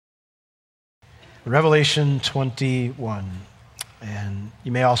Revelation 21. And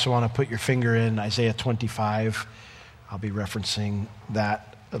you may also want to put your finger in Isaiah 25. I'll be referencing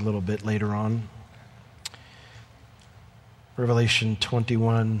that a little bit later on. Revelation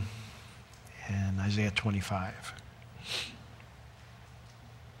 21 and Isaiah 25.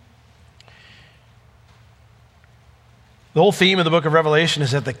 The whole theme of the book of Revelation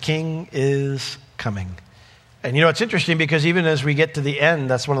is that the King is coming. And you know, it's interesting because even as we get to the end,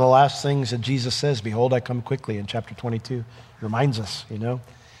 that's one of the last things that Jesus says, "Behold, I come quickly," in chapter 22. It reminds us, you know.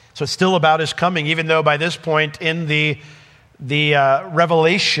 So it's still about his coming, even though by this point in the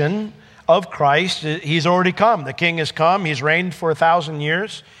revelation of Christ, he's already come. The King has come. He's reigned for 1,000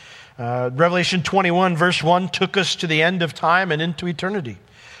 years. Revelation 21, verse 1, took us to the end of time and into eternity.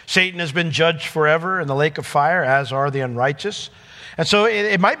 Satan has been judged forever in the lake of fire, as are the unrighteous. And so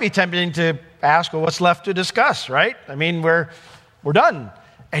it might be tempting to ask, well, what's left to discuss, right? I mean, we're done.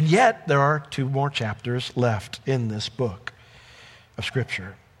 And yet, there are 2 more chapters left in this book of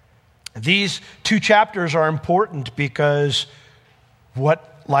Scripture. These 2 chapters are important because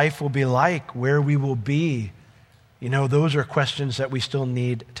what life will be like, where we will be, you know, those are questions that we still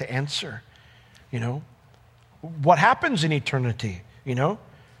need to answer. You know, what happens in eternity, you know?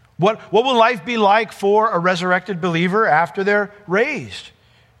 What will life be like for a resurrected believer after they're raised?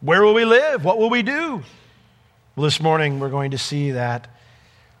 Where will we live? What will we do? Well, this morning we're going to see that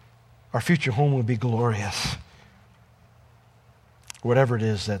our future home will be glorious. Whatever it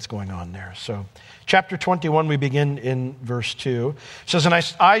is that's going on there. So, chapter 21, we begin in verse 2. It says, "And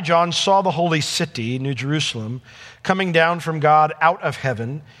I, John, saw the holy city, New Jerusalem, coming down from God out of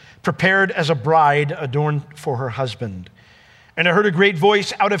heaven, prepared as a bride adorned for her husband. And I heard a great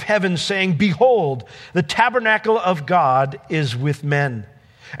voice out of heaven saying, 'Behold, the tabernacle of God is with men.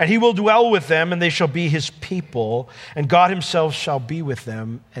 And he will dwell with them, and they shall be his people. And God himself shall be with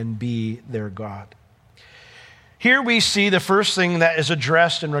them and be their God.'" Here we see the first thing that is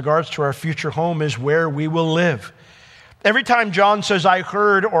addressed in regards to our future home is where we will live. Every time John says, "I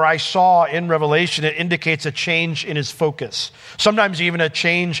heard" or "I saw" in Revelation, it indicates a change in his focus. Sometimes even a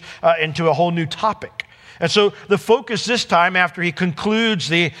change into a whole new topic. And so the focus this time, after he concludes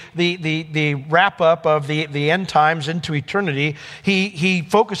the wrap-up of the end times into eternity, he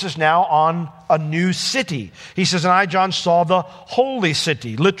focuses now on a new city. He says, "And I, John, saw the holy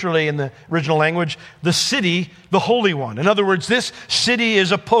city." Literally in the original language, the city, the holy one. In other words, this city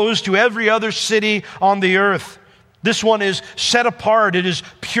is opposed to every other city on the earth. This one is set apart. It is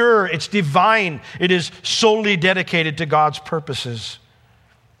pure. It's divine. It is solely dedicated to God's purposes.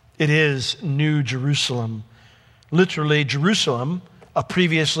 It is New Jerusalem. Literally, Jerusalem, a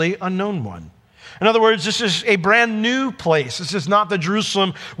previously unknown one. In other words, this is a brand new place. This is not the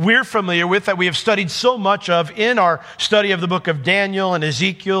Jerusalem we're familiar with, that we have studied so much of in our study of the book of Daniel and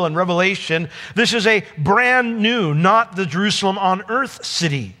Ezekiel and Revelation. This is a brand new, not the Jerusalem on earth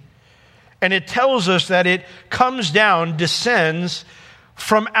city. And it tells us that it comes down, descends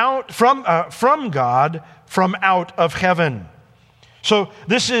from God, from out of heaven. So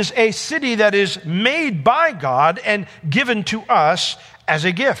this is a city that is made by God and given to us as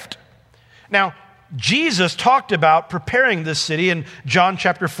a gift. Now, Jesus talked about preparing this city in John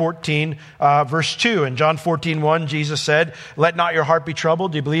chapter 14, verse 2. In John 14:1, Jesus said, "Let not your heart be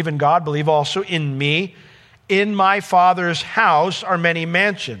troubled. You believe in God, believe also in me. In my Father's house are many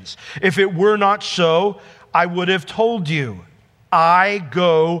mansions. If it were not so, I would have told you. I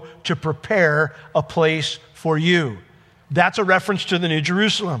go to prepare a place for you." That's a reference to the New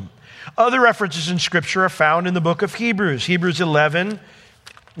Jerusalem. Other references in Scripture are found in the book of Hebrews. Hebrews 11,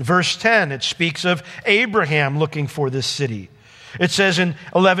 verse 10. It speaks of Abraham looking for this city. It says in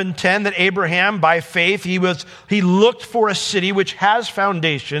 11:10 that Abraham, by faith, he looked for a city which has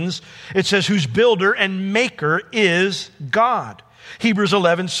foundations. It says, whose builder and maker is God. Hebrews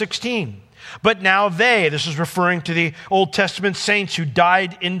 11:16. But now this is referring to the Old Testament saints who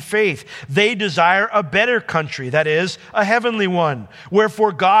died in faith. They desire a better country, that is, a heavenly one.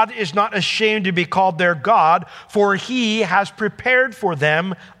 Wherefore God is not ashamed to be called their God, for he has prepared for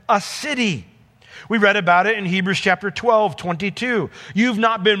them a city. We read about it in Hebrews chapter 12:22. You've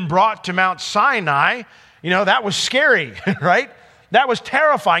not been brought to Mount Sinai. You know, that was scary, right? That was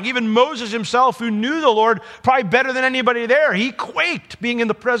terrifying. Even Moses himself, who knew the Lord probably better than anybody there, he quaked being in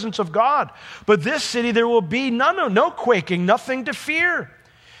the presence of God. But this city, there will be no quaking, nothing to fear.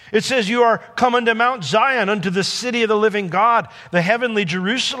 It says, you are come unto Mount Zion, unto the city of the living God, the heavenly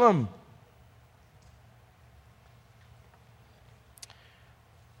Jerusalem.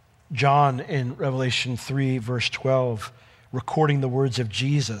 John in Revelation 3, verse 12, recording the words of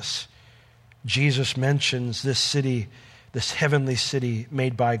Jesus. Jesus mentions this city this heavenly city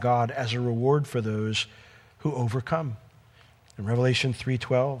made by God as a reward for those who overcome. In Revelation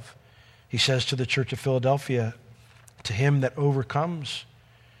 3:12, he says to the church of Philadelphia, to him that overcomes,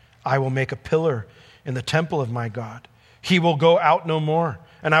 I will make a pillar in the temple of my God. He will go out no more,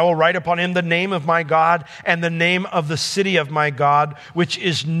 and I will write upon him the name of my God and the name of the city of my God, which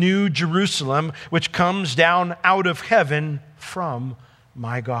is New Jerusalem, which comes down out of heaven from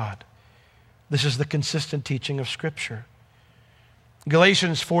my God. This is the consistent teaching of Scripture.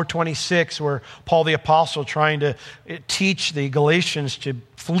 Galatians 4:26, where Paul the Apostle trying to teach the Galatians to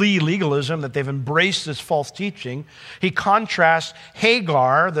flee legalism, that they've embraced this false teaching, he contrasts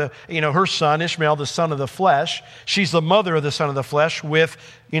Hagar, her son, Ishmael, the son of the flesh, she's the mother of the son of the flesh, with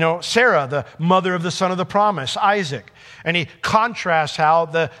Sarah, the mother of the son of the promise, Isaac. And he contrasts how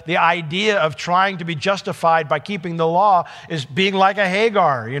the idea of trying to be justified by keeping the law is being like a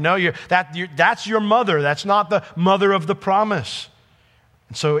Hagar. That's your mother. That's not the mother of the promise.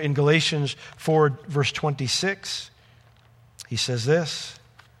 And so in Galatians 4, verse 26, he says this,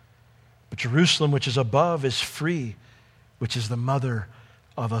 but Jerusalem, which is above, is free, which is the mother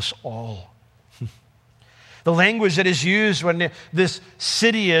of us all. The language that is used when this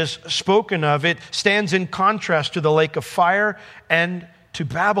city is spoken of, it stands in contrast to the lake of fire and to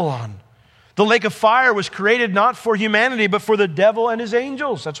Babylon. The lake of fire was created not for humanity, but for the devil and his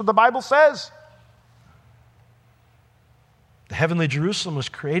angels. That's what the Bible says. The heavenly Jerusalem was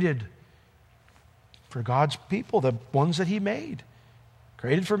created for God's people, the ones that he made,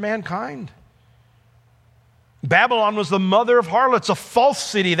 created for mankind. Babylon was the mother of harlots, a false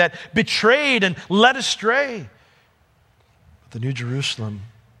city that betrayed and led astray. But the New Jerusalem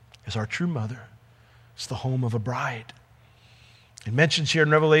is our true mother. It's the home of a bride. It mentions here in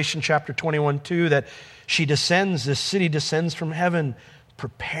Revelation chapter 21:2 that this city descends from heaven,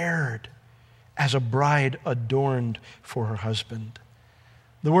 prepared as a bride adorned for her husband.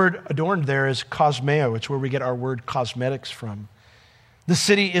 The word adorned there is cosmeo. It's where we get our word cosmetics from. The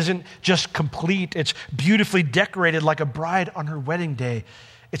city isn't just complete. It's beautifully decorated like a bride on her wedding day.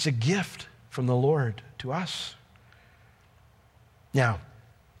 It's a gift from the Lord to us. Now,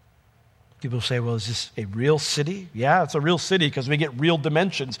 people say, well, is this a real city? Yeah, it's a real city because we get real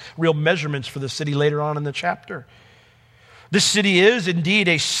dimensions, real measurements for the city later on in the chapter. This city is indeed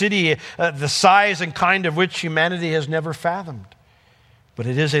a city, the size and kind of which humanity has never fathomed. But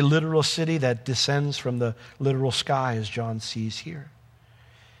it is a literal city that descends from the literal sky, as John sees here.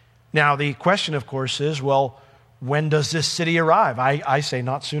 Now, the question, of course, is, well, when does this city arrive? I say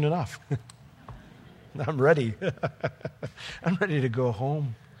not soon enough. I'm ready. I'm ready to go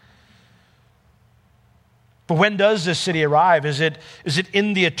home. But when does this city arrive? Is it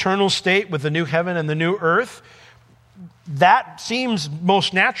in the eternal state with the new heaven and the new earth? That seems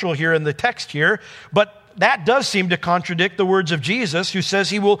most natural here in the text here, but that does seem to contradict the words of Jesus, who says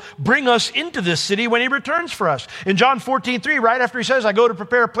he will bring us into this city when he returns for us. In John 14:3, right after he says, I go to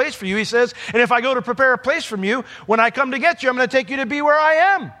prepare a place for you, he says, and if I go to prepare a place from you, when I come to get you, I'm going to take you to be where I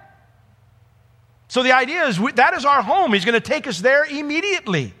am. So the idea is that is our home. He's going to take us there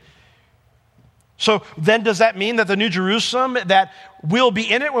immediately. So then does that mean that the New Jerusalem, that we'll be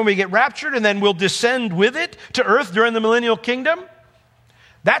in it when we get raptured and then we'll descend with it to earth during the millennial kingdom?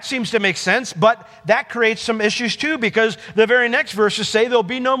 That seems to make sense, but that creates some issues too, because the very next verses say there'll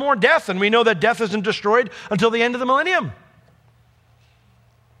be no more death, and we know that death isn't destroyed until the end of the millennium.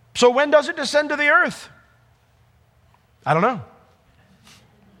 So when does it descend to the earth? I don't know.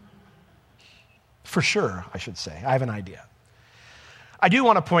 For sure, I should say. I have an idea. I do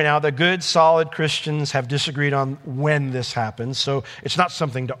want to point out that good, solid Christians have disagreed on when this happens, so it's not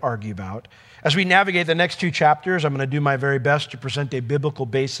something to argue about. As we navigate the next two chapters, I'm going to do my very best to present a biblical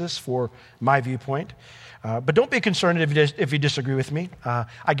basis for my viewpoint. But don't be concerned if you disagree with me.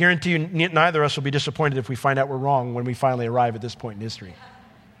 I guarantee you neither of us will be disappointed if we find out we're wrong when we finally arrive at this point in history.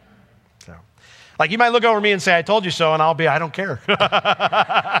 So, like, you might look over me and say, I told you so, and I'll be, I don't care.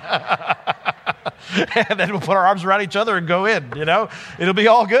 And then we'll put our arms around each other and go in, It'll be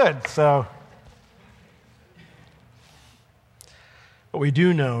all good. So, what we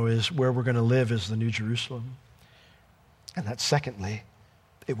do know is where we're going to live is the New Jerusalem. And that secondly,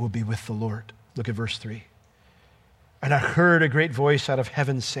 it will be with the Lord. Look at verse 3. And I heard a great voice out of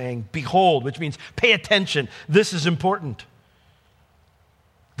heaven saying, behold, which means pay attention. This is important.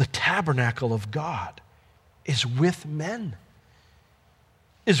 The tabernacle of God is with men.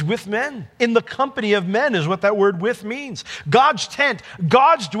 Is with men. In the company of men is what that word with means. God's tent,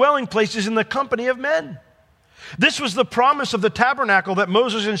 God's dwelling place is in the company of men. This was the promise of the tabernacle that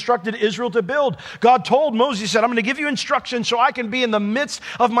Moses instructed Israel to build. God told Moses, he said, I'm going to give you instructions so I can be in the midst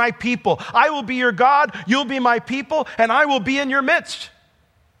of my people. I will be your God, you'll be my people, and I will be in your midst.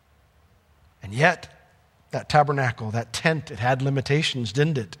 And yet, that tabernacle, that tent, it had limitations,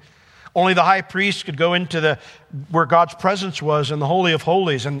 didn't it? Only the high priest could go into where God's presence was in the Holy of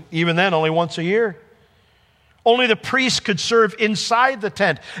Holies, and even then, only once a year. Only the priest could serve inside the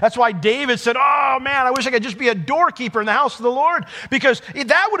tent. That's why David said, oh man, I wish I could just be a doorkeeper in the house of the Lord, because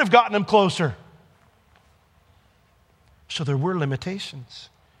that would have gotten him closer. So there were limitations.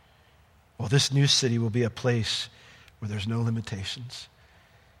 Well, this new city will be a place where there's no limitations,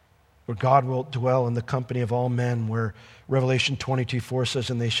 where God will dwell in the company of all men, where Revelation 22:4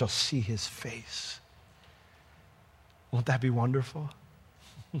 says, and they shall see his face. Won't that be wonderful?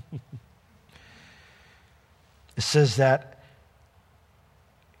 It says that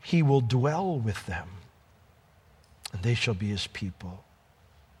he will dwell with them, and they shall be his people.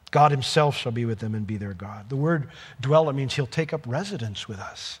 God himself shall be with them and be their God. The word dwell, it means he'll take up residence with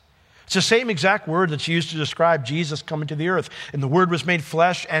us. It's the same exact word that's used to describe Jesus coming to the earth. And the word was made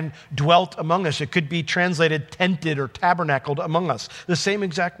flesh and dwelt among us. It could be translated tented or tabernacled among us. The same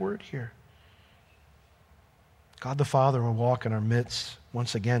exact word here. God the Father will walk in our midst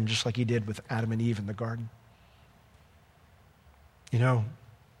once again, just like he did with Adam and Eve in the garden. You know,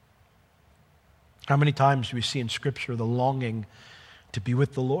 how many times do we see in Scripture the longing to be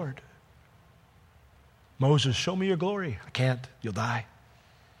with the Lord? Moses, show me your glory. I can't. You'll die.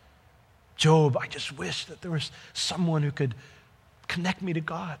 Job, I just wish that there was someone who could connect me to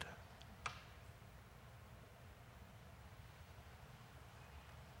God.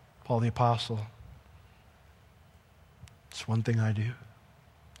 Paul the Apostle, it's one thing I do.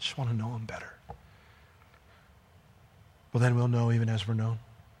 I just want to know him better. Well, then we'll know even as we're known,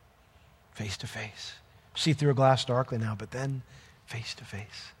 face to face. See through a glass darkly now, but then face to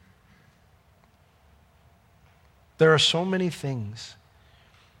face. There are so many things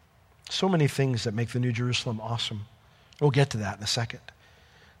that make the New Jerusalem awesome. We'll get to that in a second.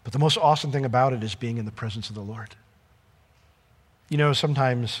 But the most awesome thing about it is being in the presence of the Lord. You know,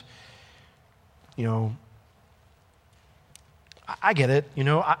 sometimes, I get it.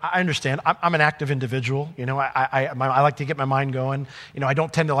 I understand. I'm an active individual. I like to get my mind going. I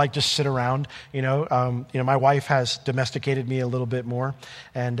don't tend to like just sit around. My wife has domesticated me a little bit more,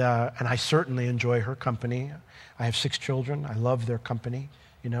 and I certainly enjoy her company. I have 6 children. I love their company.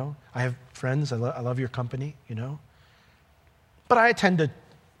 I have friends. I love your company. But I tend to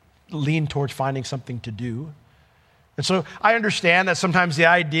lean towards finding something to do. And so I understand that sometimes the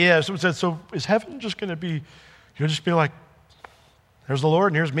idea, someone says, so is heaven just going to be, just be like, there's the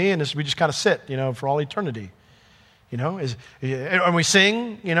Lord and here's me, and we just kind of sit, for all eternity. And we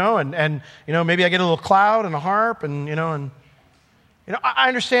sing, and maybe I get a little cloud and a harp, and I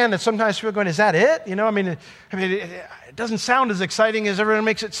understand that sometimes people are going, is that it? It doesn't sound as exciting as everyone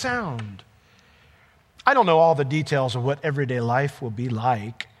makes it sound. I don't know all the details of what everyday life will be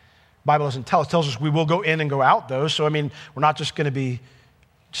like. The Bible doesn't tell us. It tells us we will go in and go out, though. So, we're not just going to be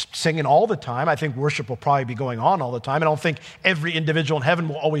just singing all the time. I think worship will probably be going on all the time. I don't think every individual in heaven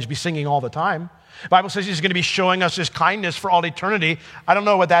will always be singing all the time. The Bible says he's going to be showing us his kindness for all eternity. I don't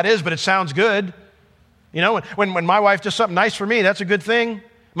know what that is, but it sounds good. When my wife does something nice for me, that's a good thing.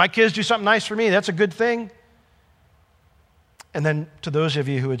 My kids do something nice for me, that's a good thing. And then to those of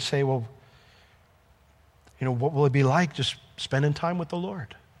you who would say, well, what will it be like just spending time with the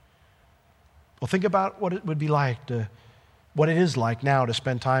Lord? Well, think about what it would be like what it is like now to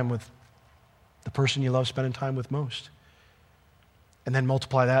spend time with the person you love spending time with most. And then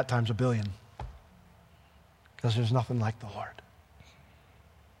multiply that times 1 billion. Because there's nothing like the Lord.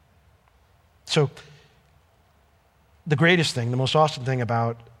 So, the greatest thing, the most awesome thing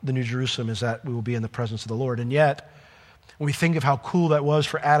about the New Jerusalem is that we will be in the presence of the Lord. And yet, when we think of how cool that was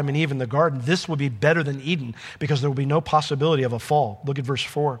for Adam and Eve in the garden, this will be better than Eden because there will be no possibility of a fall. Look at verse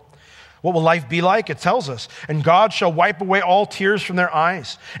 4. What will life be like? It tells us, and God shall wipe away all tears from their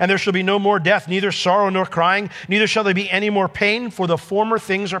eyes, and there shall be no more death, neither sorrow nor crying, neither shall there be any more pain, for the former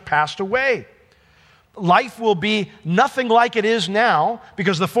things are passed away. Life will be nothing like it is now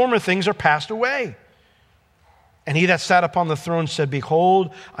because the former things are passed away. And he that sat upon the throne said,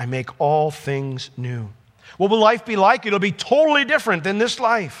 behold, I make all things new. What will life be like? It'll be totally different than this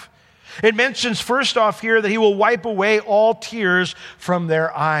life. It mentions first off here that he will wipe away all tears from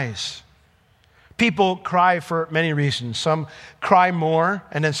their eyes. People cry for many reasons. Some cry more,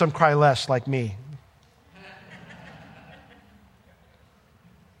 and then some cry less, like me.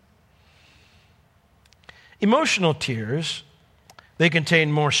 Emotional tears, They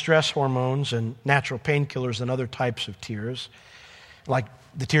contain more stress hormones and natural painkillers than other types of tears, like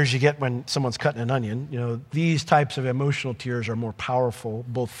the tears you get when someone's cutting an onion. These types of emotional tears are more powerful,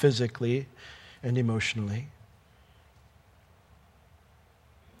 both physically and emotionally.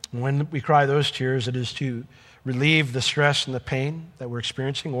 When we cry those tears, it is to relieve the stress and the pain that we're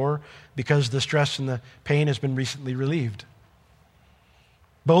experiencing, or because the stress and the pain has been recently relieved.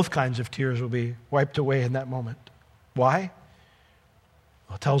 Both kinds of tears will be wiped away in that moment. Why?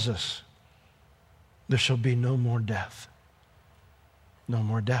 Well, it tells us there shall be no more death. No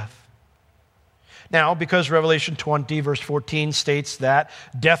more death. Now, because Revelation 20, verse 14 states that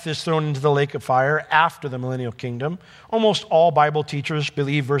death is thrown into the lake of fire after the millennial kingdom, almost all Bible teachers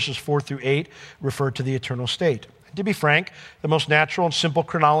believe verses 4 through 8 refer to the eternal state. And to be frank, the most natural and simple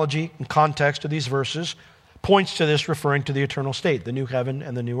chronology and context of these verses points to this referring to the eternal state, the new heaven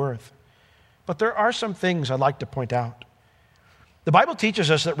and the new earth. But there are some things I'd like to point out. The Bible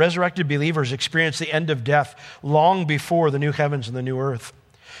teaches us that resurrected believers experience the end of death long before the new heavens and the new earth.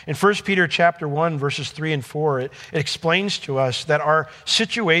 In 1 Peter chapter 1, verses 3 and 4, it explains to us that our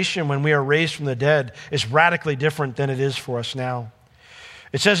situation when we are raised from the dead is radically different than it is for us now.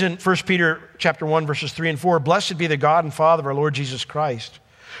 It says in 1 Peter chapter 1, verses 3 and 4, "Blessed be the God and Father of our Lord Jesus Christ,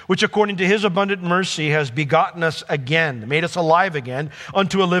 which according to his abundant mercy has begotten us again, made us alive again,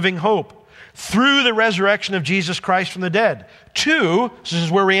 unto a living hope, through the resurrection of Jesus Christ from the dead, to," this is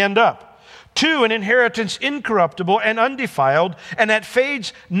where we end up, "to an inheritance incorruptible and undefiled, and that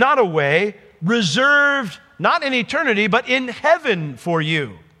fades not away, reserved not in eternity, but in heaven for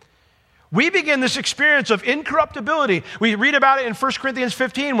you." We begin this experience of incorruptibility. We read about it in 1 Corinthians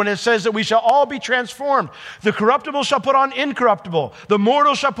 15 when it says that we shall all be transformed. The corruptible shall put on incorruptible. The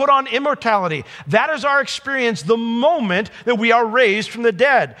mortal shall put on immortality. That is our experience the moment that we are raised from the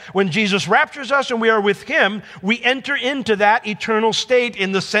dead. When Jesus raptures us and we are with him, we enter into that eternal state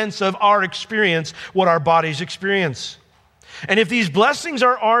in the sense of our experience, what our bodies experience. And if these blessings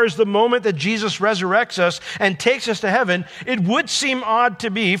are ours the moment that Jesus resurrects us and takes us to heaven, it would seem odd to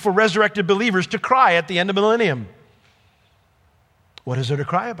me for resurrected believers to cry at the end of the millennium. What is there to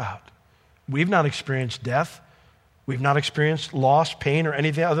cry about? We've not experienced death. We've not experienced loss, pain, or any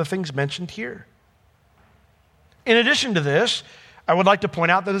of the other things mentioned here. In addition to this, I would like to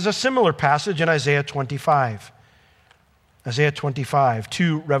point out that there's a similar passage in Isaiah 25. Isaiah 25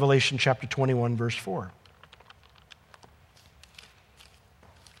 to Revelation chapter 21, verse 4.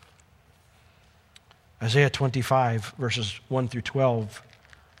 Isaiah 25, verses 1 through 12.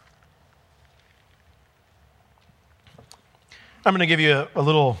 I'm going to give you a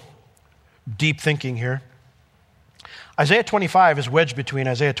little deep thinking here. Isaiah 25 is wedged between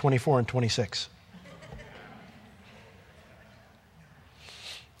Isaiah 24 and 26.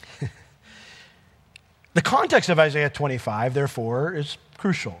 The context of Isaiah 25, therefore, is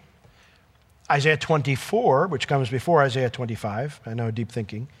crucial. Isaiah 24, which comes before Isaiah 25, I know, deep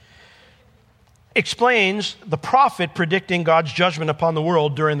thinking, explains the prophet predicting God's judgment upon the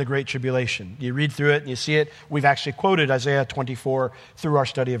world during the Great Tribulation. You read through it and you see it. We've actually quoted Isaiah 24 through our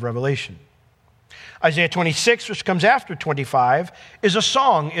study of Revelation. Isaiah 26, which comes after 25, is a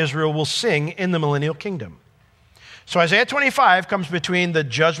song Israel will sing in the millennial kingdom. So Isaiah 25 comes between the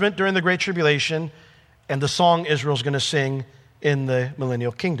judgment during the Great Tribulation and the song Israel's going to sing in the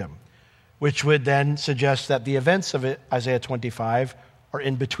millennial kingdom, which would then suggest that the events of Isaiah 25 are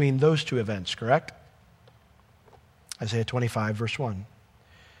in between those two events, correct? Isaiah 25, verse 1.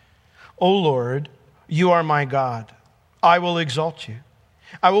 "O Lord, you are my God. I will exalt you.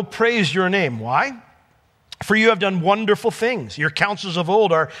 I will praise your name." Why? "For you have done wonderful things. Your counsels of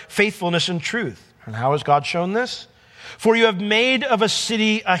old are faithfulness and truth." And how has God shown this? "For you have made of a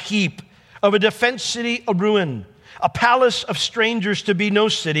city a heap, of a defense city a ruin, a palace of strangers to be no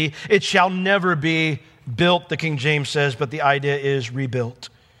city. It shall never be built," the King James says, but the idea is rebuilt.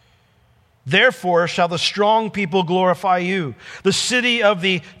 "Therefore shall the strong people glorify you. The city of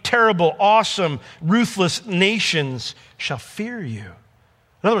the terrible, awesome, ruthless nations shall fear you."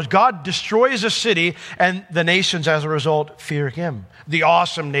 In other words, God destroys a city and the nations as a result fear him. The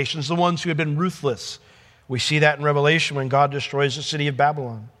awesome nations, the ones who have been ruthless. We see that in Revelation when God destroys the city of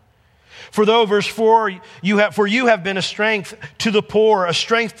Babylon. "For though," verse 4, you have been a strength to the poor, a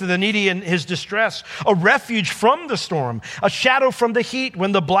strength to the needy in his distress, a refuge from the storm, a shadow from the heat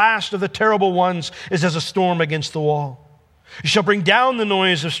when the blast of the terrible ones is as a storm against the wall. "You shall bring down the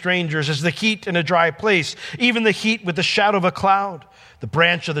noise of strangers as the heat in a dry place, even the heat with the shadow of a cloud. The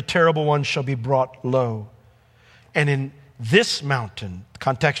branch of the terrible ones shall be brought low." And in this mountain,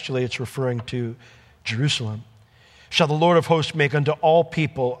 contextually it's referring to Jerusalem, shall the Lord of hosts make unto all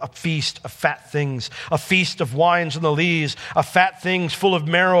people a feast of fat things, a feast of wines and the lees, of fat things full of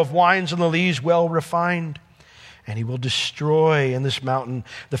marrow, of wines and the lees well refined. And he will destroy in this mountain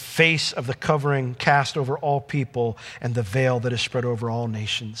the face of the covering cast over all people and the veil that is spread over all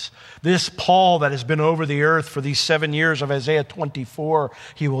nations. This pall that has been over the earth for these 7 years of Isaiah 24,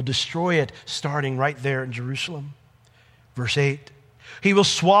 he will destroy it starting right there in Jerusalem. Verse 8, he will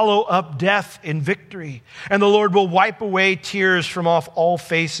swallow up death in victory, and the Lord will wipe away tears from off all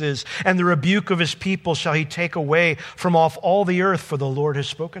faces, and the rebuke of his people shall he take away from off all the earth, for the Lord has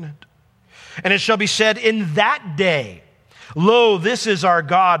spoken it. And it shall be said in that day, lo, this is our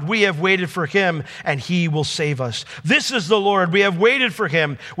God. We have waited for him, and he will save us. This is the Lord. We have waited for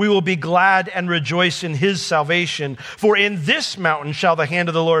him. We will be glad and rejoice in his salvation. For in this mountain shall the hand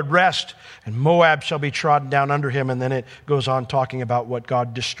of the Lord rest, and Moab shall be trodden down under him. And then it goes on talking about what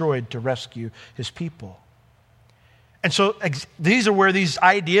God destroyed to rescue his people. And so these are where these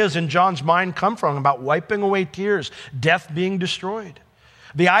ideas in John's mind come from about wiping away tears, death being destroyed.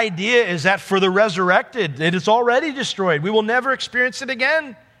 The idea is that for the resurrected, it is already destroyed. We will never experience it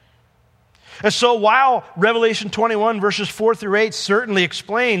again. And so while Revelation 21 verses 4 through 8 certainly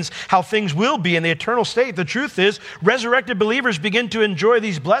explains how things will be in the eternal state, the truth is resurrected believers begin to enjoy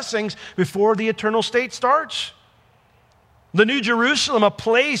these blessings before the eternal state starts. The New Jerusalem, a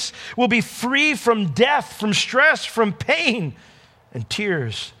place, will be free from death, from stress, from pain, and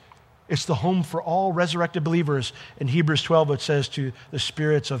tears. It's the home for all resurrected believers. In Hebrews 12, it says to the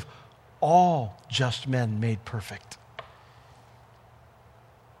spirits of all just men made perfect.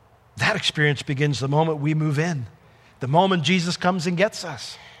 That experience begins the moment we move in. The moment Jesus comes and gets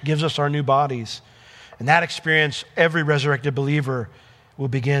us, gives us our new bodies. And that experience, every resurrected believer will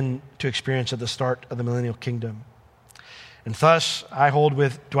begin to experience at the start of the millennial kingdom. And thus, I hold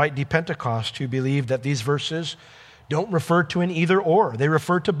with Dwight D. Pentecost, who believed that these verses don't refer to an either or. They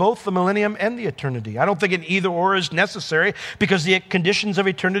refer to both the millennium and the eternity. I don't think an either or is necessary because the conditions of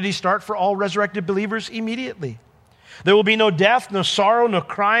eternity start for all resurrected believers immediately. There will be no death, no sorrow, no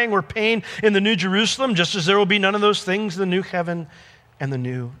crying or pain in the New Jerusalem, just as there will be none of those things in the new heaven and the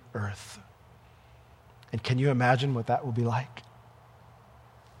new earth. And can you imagine what that will be like?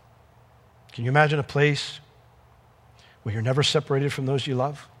 Can you imagine a place where you're never separated from those you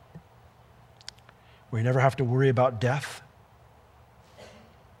love? Where you never have to worry about death?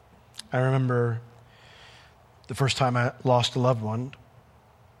 I remember the first time I lost a loved one.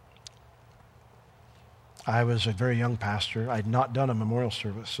 I was a very young pastor. I had not done a memorial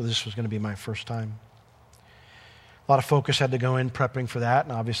service, so this was going to be my first time. A lot of focus had to go in prepping for that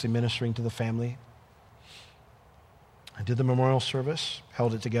and obviously ministering to the family. I did the memorial service,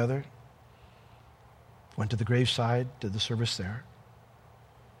 held it together, went to the graveside, did the service there.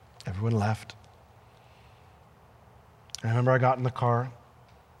 Everyone left. I remember I got in the car,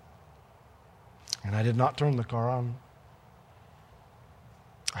 and I did not turn the car on.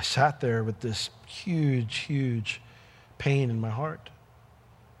 I sat there with this huge, huge pain in my heart.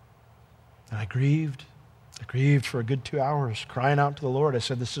 And I grieved. I grieved for a good 2 hours, crying out to the Lord. I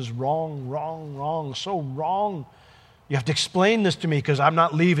said, this is wrong, wrong, wrong, so wrong. You have to explain this to me because I'm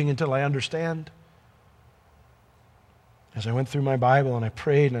not leaving until I understand. As I went through my Bible and I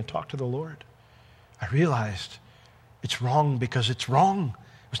prayed and I talked to the Lord, I realized it's wrong because it's wrong.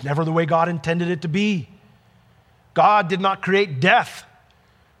 It was never the way God intended it to be. God did not create death.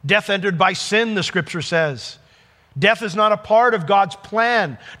 Death entered by sin, the scripture says. Death is not a part of God's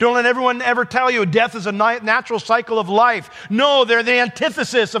plan. Don't let everyone ever tell you death is a natural cycle of life. No, they're the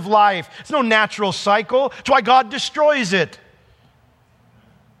antithesis of life. It's no natural cycle. That's why God destroys it.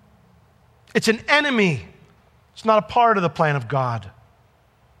 It's an enemy. It's not a part of the plan of God.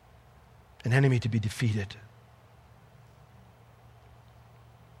 An enemy to be defeated.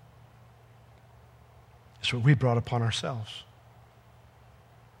 It's what we brought upon ourselves.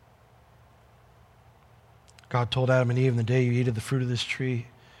 God told Adam and Eve, in the day you eat of the fruit of this tree,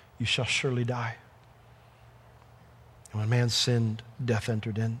 you shall surely die. And when man sinned, death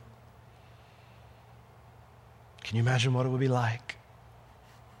entered in. Can you imagine what it would be like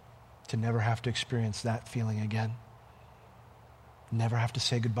to never have to experience that feeling again? Never have to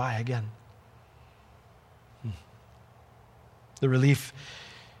say goodbye again. The relief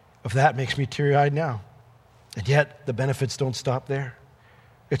of that makes me teary-eyed now. And yet, the benefits don't stop there.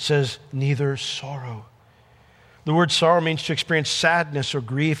 It says, neither sorrow. The word sorrow means to experience sadness or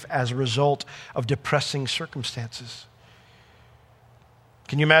grief as a result of depressing circumstances.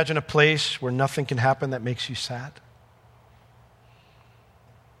 Can you imagine a place where nothing can happen that makes you sad?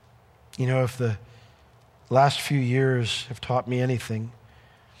 You know, if the last few years have taught me anything,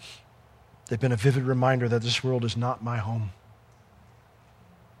 They've been a vivid reminder that this world is not my home.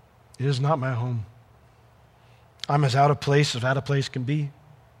 It is not my home. I'm as out of place can be.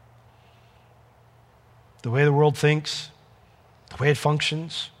 The way the world thinks, the way it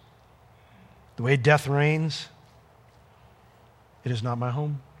functions, the way death reigns, it is not my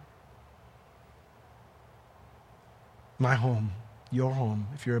home. My home, your home,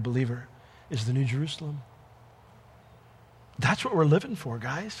 if you're a believer, is the New Jerusalem. That's what we're living for,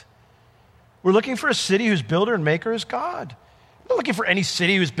 guys. We're looking for a city whose builder and maker is God. We're not looking for any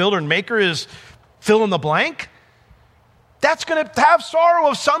city whose builder and maker is fill in the blank. That's going to have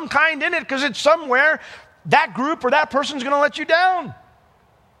sorrow of some kind in it because it's somewhere that group or that person's going to let you down.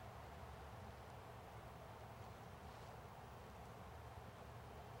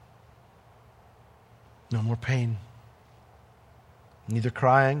 No more pain. Neither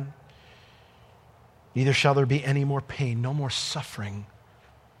crying, neither shall there be any more pain, no more suffering.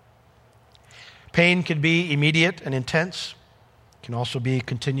 Pain can be immediate and intense, can also be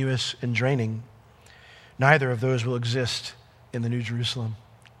continuous and draining. Neither of those will exist in the New Jerusalem.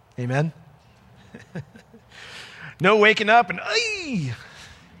 Amen? No waking up and ay!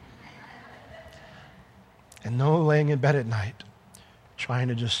 And no laying in bed at night trying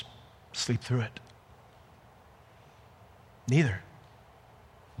to just sleep through it. Neither.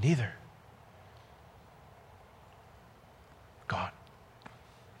 God.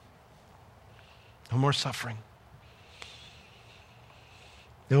 No more suffering.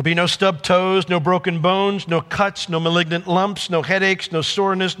 There will be no stubbed toes, no broken bones, no cuts, no malignant lumps, no headaches, no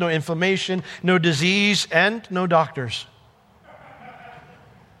soreness, no inflammation, no disease, and no doctors.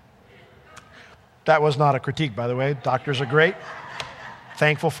 That was not a critique, by the way. Doctors are great.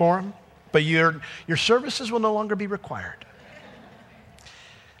 Thankful for them. But your services will no longer be required.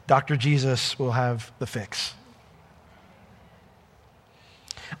 Dr. Jesus will have the fix.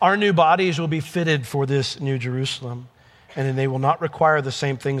 Our new bodies will be fitted for this New Jerusalem, and they will not require the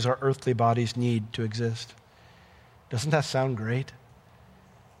same things our earthly bodies need to exist. Doesn't that sound great?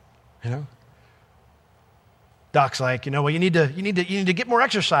 You know? Doc's like, well, you need to get more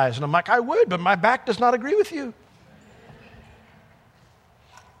exercise. And I'm like, I would, but my back does not agree with you.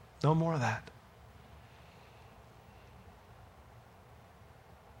 No more of that.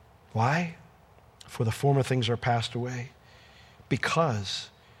 Why? For the former things are passed away. Because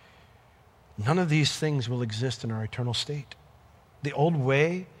none of these things will exist in our eternal state. The old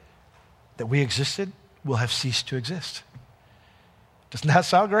way that we existed will have ceased to exist. Doesn't that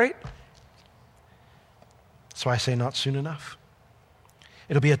sound great? So I say not soon enough.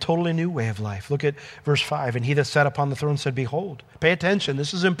 It'll be a totally new way of life. Look at verse 5. And he that sat upon the throne said, behold, pay attention,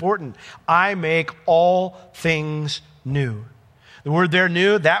 this is important. I make all things new. The word there,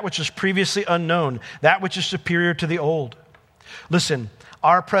 new, that which is previously unknown, that which is superior to the old. Listen,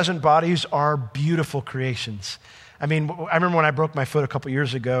 our present bodies are beautiful creations. I remember when I broke my foot a couple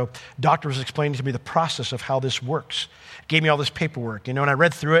years ago, doctor was explaining to me the process of how this works. Gave me all this paperwork, and I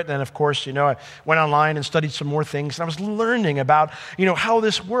read through it, and then of course, I went online and studied some more things, and I was learning about, how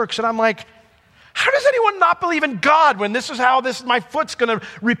this works, and I'm like, how does anyone not believe in God when this is how my foot's going to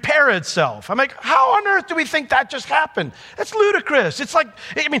repair itself? I'm like, how on earth do we think that just happened? That's ludicrous. It's like,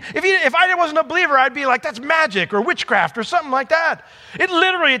 if I wasn't a believer, I'd be like, that's magic or witchcraft or something like that.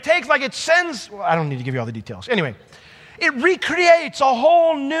 It sends, well, I don't need to give you all the details. Anyway, it recreates a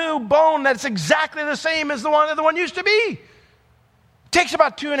whole new bone that's exactly the same as the one used to be. It takes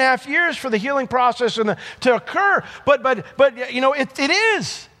about 2.5 years for the healing process to occur, but it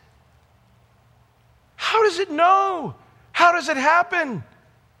is. How does it know? How does it happen?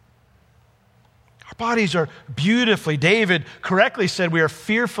 Our bodies are beautifully, David correctly said, we are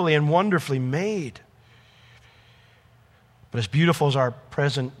fearfully and wonderfully made. But as beautiful as our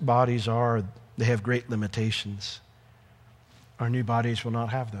present bodies are, they have great limitations. Our new bodies will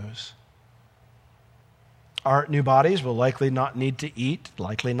not have those. Our new bodies will likely not need to eat,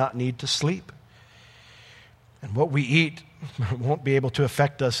 likely not need to sleep. And what we eat won't be able to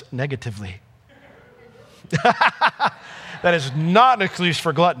affect us negatively. That is not an excuse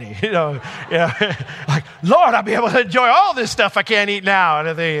for gluttony. Like, Lord, I'll be able to enjoy all this stuff I can't eat now. And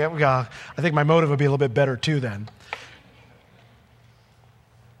I think my motive would be a little bit better too then.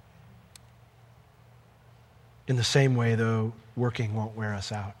 In the same way, though, working won't wear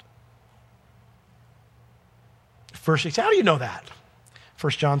us out. First, how do you know that?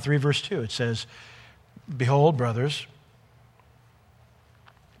 1 John 3, verse 2, it says, behold, brothers,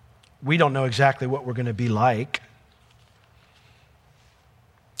 we don't know exactly what we're going to be like.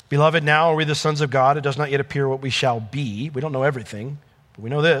 Beloved, now are we the sons of God? It does not yet appear what we shall be. We don't know everything, but we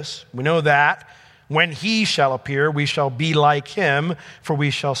know this. We know that When he shall appear, we shall be like him, for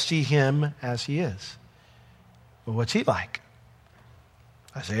we shall see him as he is. Well, what's he like?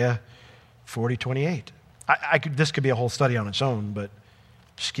 Isaiah 40:28. This could be a whole study on its own, but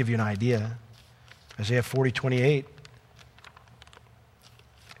just give you an idea. Isaiah 40:28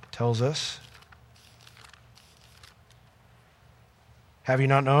 tells us, have you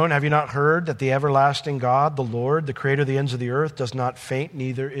not known, have you not heard that the everlasting God, the Lord, the creator of the ends of the earth, does not faint,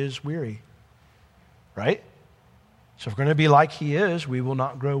 neither is weary? Right? So if we're going to be like he is, we will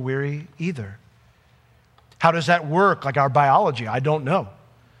not grow weary either. How does that work? Like our biology? I don't know.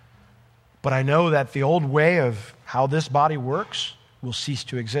 But I know that the old way of how this body works will cease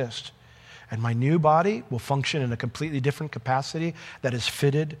to exist. And my new body will function in a completely different capacity that is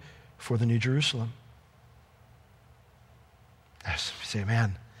fitted for the New Jerusalem. You say,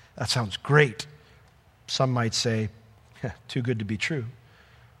 man, that sounds great. Some might say, too good to be true.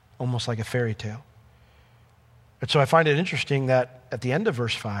 Almost like a fairy tale. And so I find it interesting that at the end of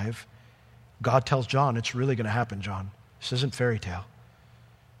verse 5, God tells John, it's really going to happen, John. This isn't fairy tale.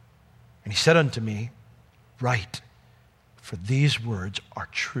 And he said unto me, write, for these words are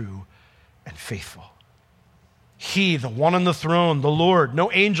true and faithful. He, the one on the throne, the Lord,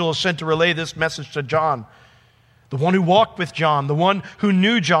 no angel is sent to relay this message to John. The one who walked with John, the one who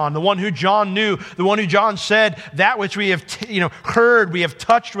knew John, the one who John knew, the one who John said, that which we have heard, we have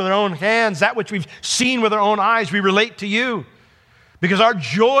touched with our own hands, that which we've seen with our own eyes, we relate to you. Because our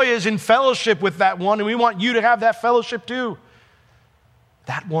joy is in fellowship with that one, and we want you to have that fellowship too.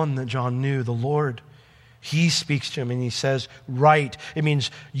 That one that John knew, the Lord, he speaks to him and he says, write. It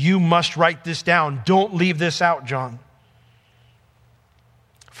means you must write this down. Don't leave this out, John.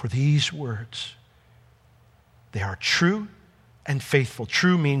 For these words, they are true and faithful.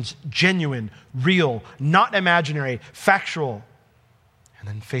 True means genuine, real, not imaginary, factual. And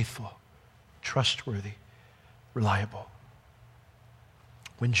then faithful, trustworthy, reliable.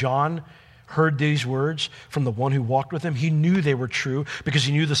 When John heard these words from the one who walked with him, he knew they were true because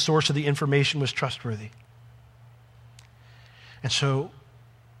he knew the source of the information was trustworthy. And so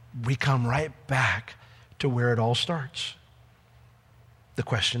we come right back to where it all starts. The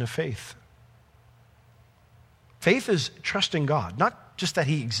question of faith. Faith is trusting God, not just that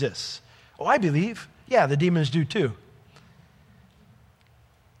he exists. Oh, I believe. Yeah, the demons do too.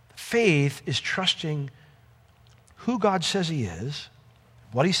 Faith is trusting who God says he is,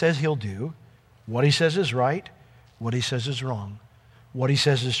 what he says he'll do, what he says is right, what he says is wrong, what he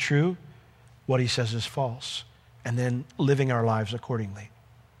says is true, what he says is false, and then living our lives accordingly.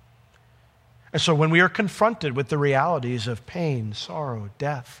 And so when we are confronted with the realities of pain, sorrow,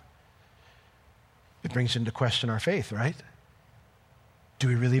 death, it brings into question our faith, right? Do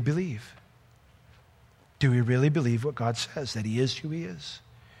we really believe? Do we really believe what God says, that he is who he is?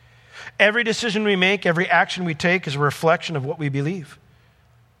 Every decision we make, every action we take is a reflection of what we believe.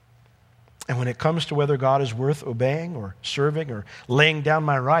 And when it comes to whether God is worth obeying or serving or laying down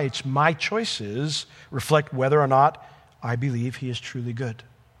my rights, my choices reflect whether or not I believe he is truly good.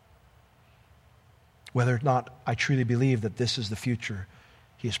 Whether or not I truly believe that this is the future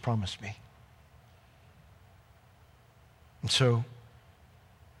he has promised me. And so,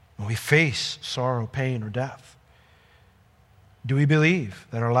 when we face sorrow, pain, or death, do we believe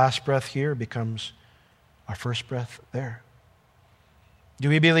that our last breath here becomes our first breath there? Do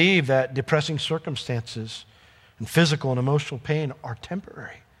we believe that depressing circumstances and physical and emotional pain are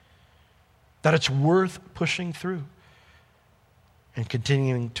temporary? That it's worth pushing through and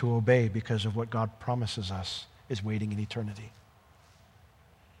continuing to obey because of what God promises us is waiting in eternity?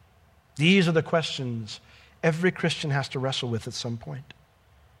 These are the questions every Christian has to wrestle with at some point.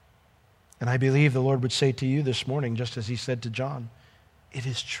 And I believe the Lord would say to you this morning, just as he said to John, it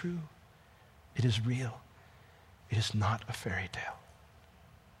is true. It is real. It is not a fairy tale.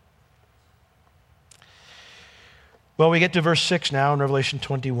 Well, we get to verse 6 now in Revelation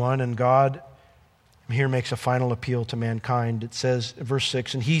 21, and God here makes a final appeal to mankind. It says, verse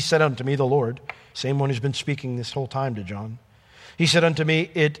 6, and he said unto me, the Lord, same one who's been speaking this whole time to John, he said unto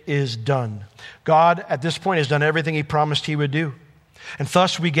me, it is done. God, at this point, has done everything he promised he would do. And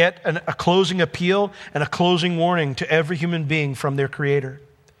thus we get a closing appeal and a closing warning to every human being from their Creator.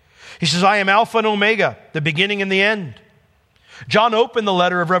 He says, I am Alpha and Omega, the beginning and the end. John opened the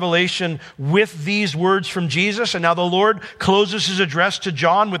letter of Revelation with these words from Jesus, and now the Lord closes his address to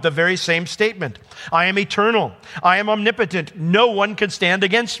John with the very same statement. I am eternal. I am omnipotent. No one can stand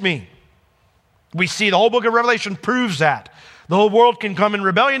against me. We see the whole book of Revelation proves that. The whole world can come in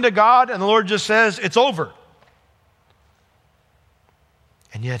rebellion to God, and the Lord just says, it's over.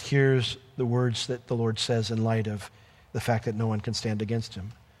 And yet here's the words that the Lord says in light of the fact that no one can stand against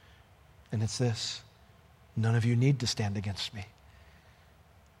him. And it's this: none of you need to stand against me,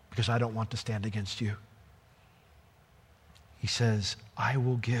 because I don't want to stand against you. He says, I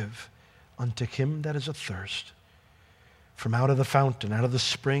will give unto him that is athirst from out of the fountain, out of the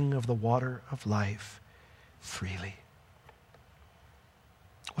spring of the water of life, freely.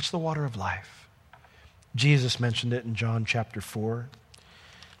 What's the water of life? Jesus mentioned it in John chapter 4.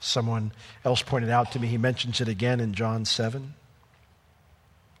 Someone else pointed out to me, he mentions it again in John 7.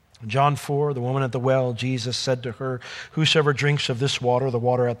 In John 4, the woman at the well, Jesus said to her, whosoever drinks of this water, the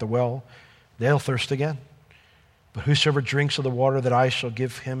water at the well, they'll thirst again. But whosoever drinks of the water that I shall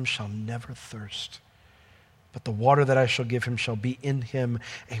give him shall never thirst. But the water that I shall give him shall be in him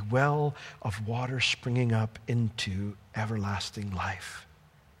a well of water springing up into everlasting life.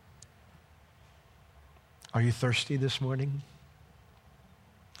 Are you thirsty this morning?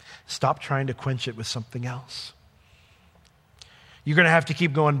 Stop trying to quench it with something else. You're going to have to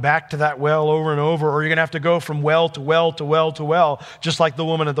keep going back to that well over and over, or you're going to have to go from well to well to well to well, just like the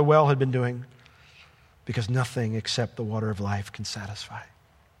woman at the well had been doing, because nothing except the water of life can satisfy.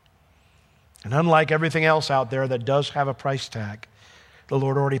 And unlike everything else out there that does have a price tag, the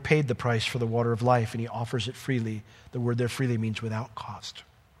Lord already paid the price for the water of life, and he offers it freely. The word there, freely, means without cost.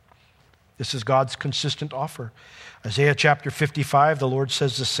 This is God's consistent offer. Isaiah chapter 55, the Lord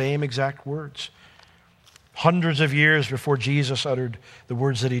says the same exact words. Hundreds of years before Jesus uttered the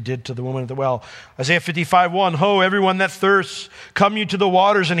words that he did to the woman at the well. Isaiah 55:1, Ho, everyone that thirsts, come you to the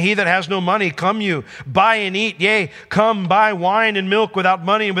waters, and he that has no money, come you, buy and eat. Yea, come, buy wine and milk without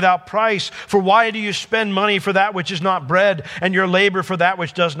money and without price. For why do you spend money for that which is not bread, and your labor for that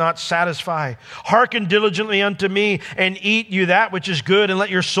which does not satisfy? Hearken diligently unto me, and eat you that which is good, and let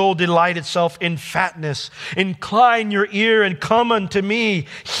your soul delight itself in fatness. Incline your ear and come unto me.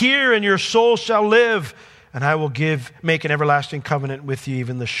 Hear, and your soul shall live. And I will make an everlasting covenant with you,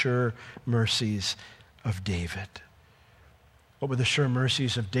 even the sure mercies of David. What were the sure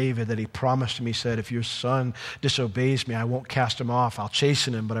mercies of David that he promised him? He said, if your son disobeys me, I won't cast him off. I'll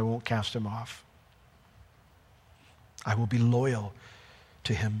chasten him, but I won't cast him off. I will be loyal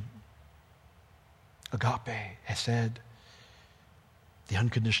to him. Agape, hesed, the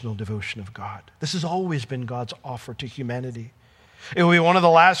unconditional devotion of God. This has always been God's offer to humanity. It will be one of the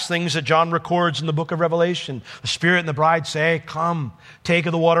last things that John records in the book of Revelation. The Spirit and the bride say, come, take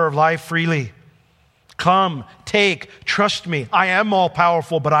of the water of life freely. Come, take, trust me. I am all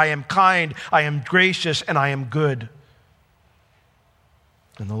powerful, but I am kind, I am gracious, and I am good.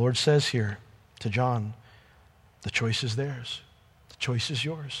 And the Lord says here to John, the choice is theirs. The choice is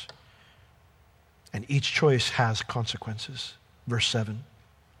yours. And each choice has consequences. Verse 7.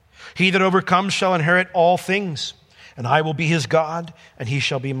 He that overcomes shall inherit all things, and I will be his God, and he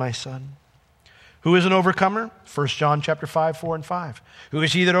shall be my son. Who is an overcomer? 1 John chapter 5, 4 and 5. Who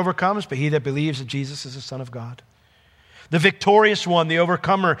is he that overcomes? But he that believes that Jesus is the Son of God. The victorious one, the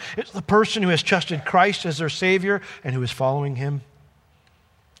overcomer, is the person who has trusted Christ as their Savior and who is following him.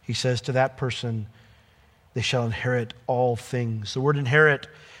 He says to that person, they shall inherit all things. The word inherit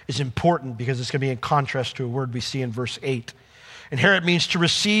is important because it's going to be in contrast to a word we see in verse 8. Inherit means to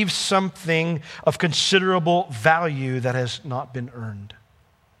receive something of considerable value that has not been earned.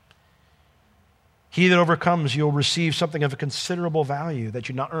 He that overcomes, you'll receive something of a considerable value that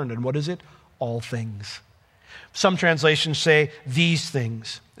you've not earned. And what is it? All things. Some translations say these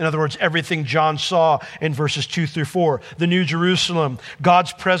things. In other words, everything John saw in verses 2 through 4. The New Jerusalem,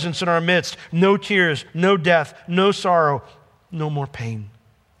 God's presence in our midst, no tears, no death, no sorrow, no more pain.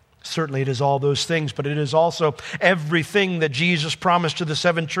 Certainly it is all those things, but it is also everything that Jesus promised to the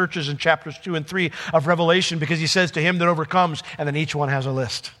 7 churches in chapters 2 and 3 of Revelation, because he says to him that overcomes, and then each one has a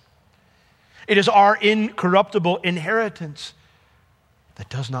list. It is our incorruptible inheritance that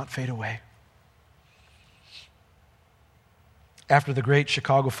does not fade away. After the great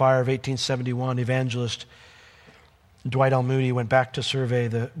Chicago fire of 1871, evangelist Dwight L. Moody went back to survey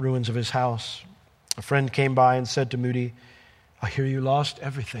the ruins of his house. A friend came by and said to Moody, I hear you lost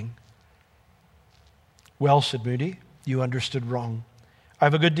everything. Well, said Moody, you understood wrong. I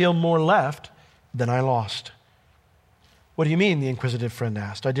have a good deal more left than I lost. What do you mean? The inquisitive friend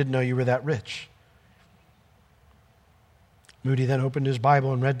asked. I didn't know you were that rich. Moody then opened his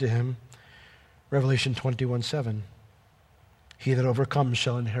Bible and read to him Revelation 21:7. He that overcomes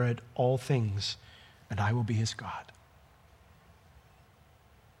shall inherit all things, and I will be his God.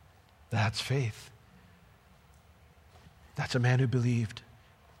 That's faith. That's a man who believed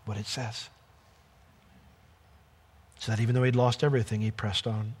what it says. So that even though he'd lost everything, he pressed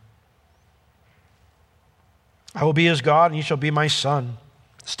on. I will be his God, and he shall be my son.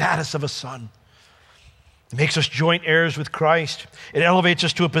 Status of a son. It makes us joint heirs with Christ. It elevates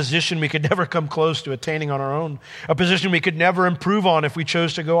us to a position we could never come close to attaining on our own, a position we could never improve on if we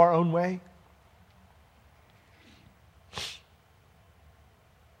chose to go our own way.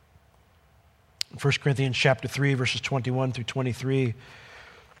 In 1 Corinthians chapter 3, verses 21 through 23,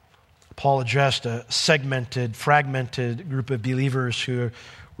 Paul addressed a segmented, fragmented group of believers who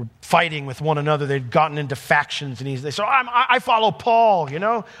were fighting with one another. They'd gotten into factions, and they said, I follow Paul,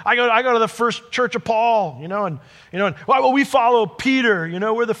 I go to the first church of Paul, well, we follow Peter,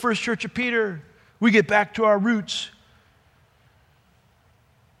 we're the first church of Peter. We get back to our roots.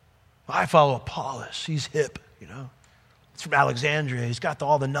 I follow Apollos. He's hip, He's from Alexandria. He's got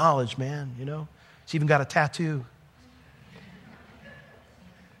all the knowledge, man, He's even got a tattoo.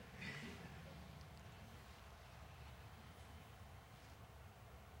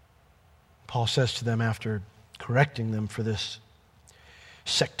 Paul says to them after correcting them for this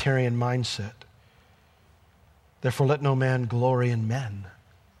sectarian mindset, therefore let no man glory in men.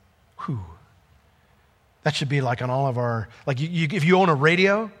 That should be like on all of our, if you own a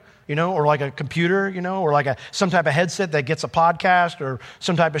radio, or like a computer, or like some type of headset that gets a podcast or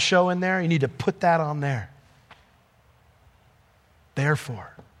some type of show in there, you need to put that on there.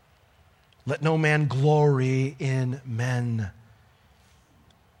 Therefore, let no man glory in men.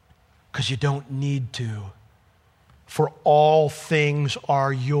 Because you don't need to. For all things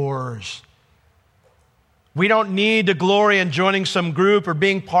are yours. We don't need to glory in joining some group or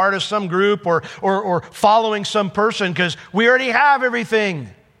being part of some group or following some person because we already have everything.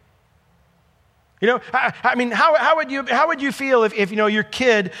 How would you feel if your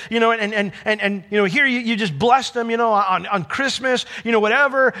kid, and here you just blessed them, on Christmas,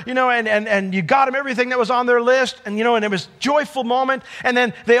 whatever, and you got them everything that was on their list, and it was a joyful moment, and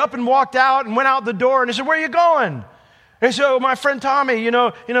then they up and walked out and went out the door, and they said, where are you going? And so my friend Tommy,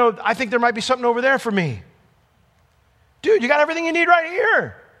 I think there might be something over there for me. Dude, you got everything you need right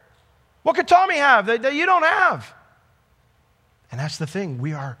here. What could Tommy have that you don't have? And that's the thing,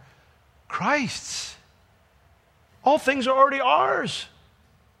 we are Christ's. All things are already ours.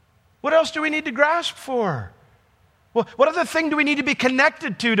 What else do we need to grasp for? Well, what other thing do we need to be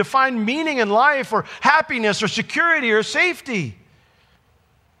connected to find meaning in life or happiness or security or safety?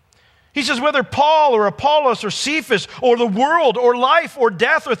 He says, whether Paul or Apollos or Cephas or the world or life or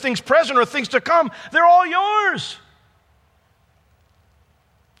death or things present or things to come, they're all yours.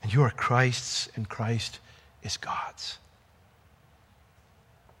 And you are Christ's and Christ is God's.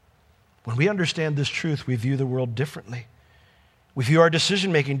 When we understand this truth, we view the world differently. We view our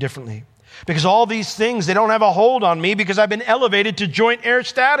decision-making differently. Because all these things, they don't have a hold on me because I've been elevated to joint heir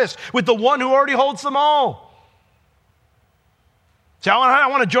status with the one who already holds them all. See, I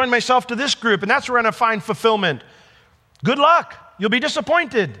want to join myself to this group, and that's where I'm going to find fulfillment. Good luck. You'll be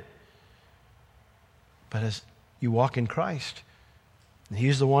disappointed. But as you walk in Christ, and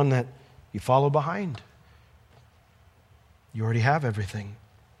He's the one that you follow behind, you already have everything.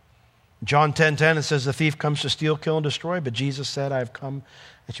 John 10:10, it says, the thief comes to steal, kill, and destroy, but Jesus said, I have come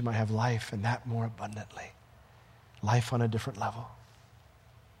that you might have life, and that more abundantly. Life on a different level.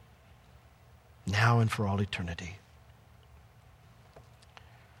 Now and for all eternity.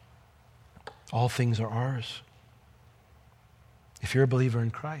 All things are ours. If you're a believer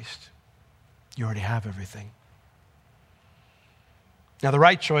in Christ, you already have everything. Now, the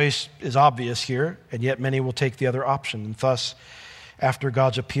right choice is obvious here, and yet many will take the other option, and thus, after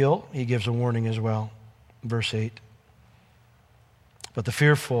God's appeal, He gives a warning as well. Verse 8. But the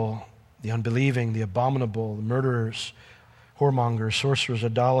fearful, the unbelieving, the abominable, the murderers, whoremongers, sorcerers,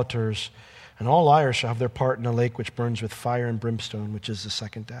 idolaters, and all liars shall have their part in a lake which burns with fire and brimstone, which is the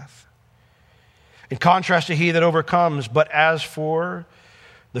second death. In contrast to he that overcomes, but as for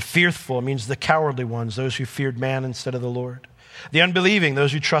the fearful, it means the cowardly ones, those who feared man instead of the Lord. The unbelieving,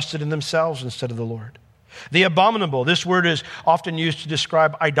 those who trusted in themselves instead of the Lord. The abominable, this word is often used to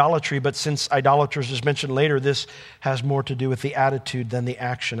describe idolatry, but since idolaters is mentioned later, this has more to do with the attitude than the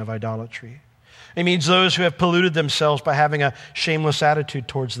action of idolatry. It means those who have polluted themselves by having a shameless attitude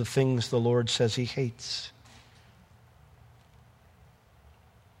towards the things the Lord says He hates.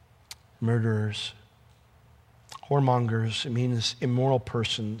 Murderers, whoremongers, it means immoral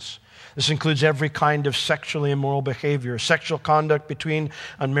persons. This includes every kind of sexually immoral behavior, sexual conduct between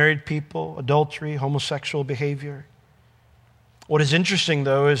unmarried people, adultery, homosexual behavior. What is interesting,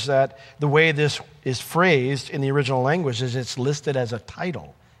 though, is that the way this is phrased in the original language is it's listed as a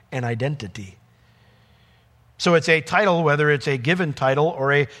title, an identity. So it's a title, whether it's a given title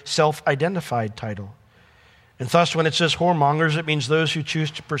or a self-identified title. And thus, when it says whoremongers, it means those who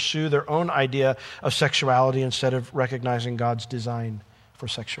choose to pursue their own idea of sexuality instead of recognizing God's design for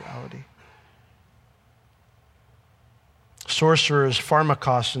sexuality. Sorcerer is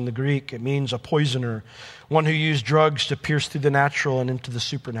pharmakos in the Greek. It means a poisoner, one who used drugs to pierce through the natural and into the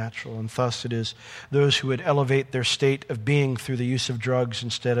supernatural. And thus it is those who would elevate their state of being through the use of drugs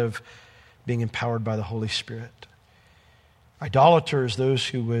instead of being empowered by the Holy Spirit. Idolaters, those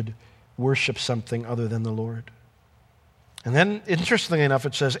who would worship something other than the Lord. And then, interestingly enough,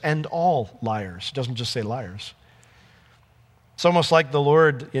 it says, and all liars. It doesn't just say liars. It's almost like the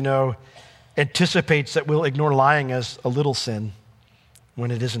Lord, anticipates that we'll ignore lying as a little sin when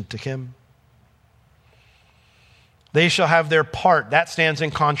it isn't to him. They shall have their part. That stands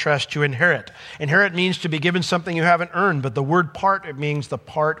in contrast to inherit. Inherit means to be given something you haven't earned, but the word part, it means the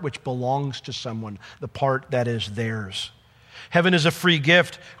part which belongs to someone, the part that is theirs. Heaven is a free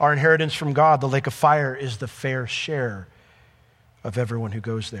gift, our inheritance from God. The lake of fire is the fair share of everyone who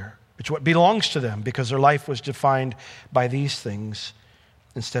goes there. It's what belongs to them because their life was defined by these things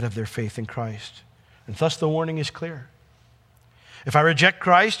instead of their faith in Christ. And thus the warning is clear. If I reject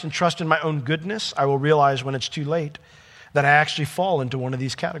Christ and trust in my own goodness, I will realize when it's too late that I actually fall into one of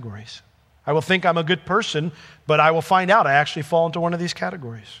these categories. I will think I'm a good person, but I will find out I actually fall into one of these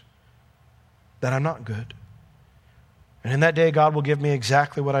categories, that I'm not good. And in that day, God will give me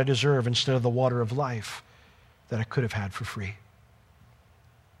exactly what I deserve instead of the water of life that I could have had for free.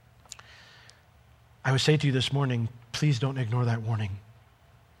 I would say to you this morning, please don't ignore that warning.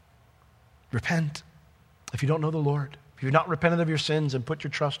 Repent. If you don't know the Lord, if you've not repented of your sins and put your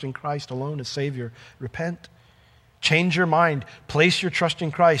trust in Christ alone as Savior, repent. Change your mind. Place your trust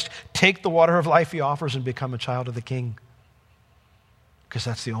in Christ. Take the water of life he offers and become a child of the King. Because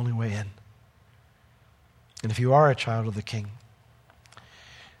that's the only way in. And if you are a child of the King,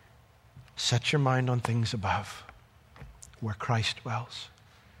 set your mind on things above, where Christ dwells.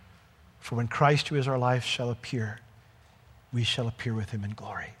 For when Christ, who is our life, shall appear, we shall appear with him in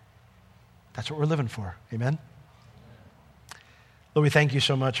glory. That's what we're living for. Amen? Lord, we thank you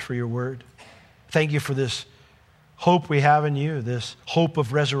so much for your word. Thank you for this hope we have in you, this hope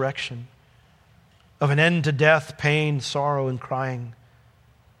of resurrection, of an end to death, pain, sorrow, and crying.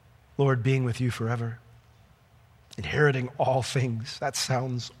 Lord, being with you forever. Inheriting all things. That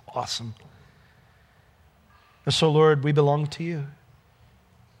sounds awesome. And so, Lord, we belong to you.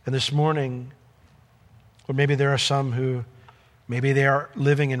 And this morning, or maybe there are some who, maybe they are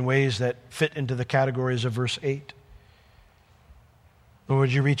living in ways that fit into the categories of verse 8. Lord,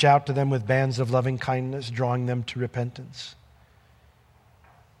 would you reach out to them with bands of loving kindness, drawing them to repentance?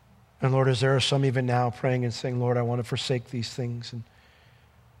 And Lord, as there are some even now praying and saying, Lord, I want to forsake these things and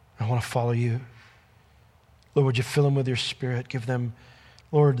I want to follow you. Lord, would you fill them with your Spirit? Give them,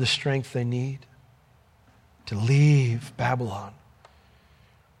 Lord, the strength they need to leave Babylon,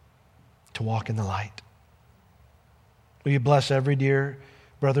 to walk in the light. Will you bless every dear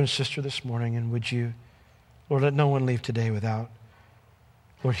brother and sister this morning? And would you, Lord, let no one leave today without,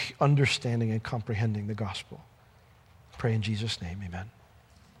 Lord, understanding and comprehending the gospel. Pray in Jesus' name, amen.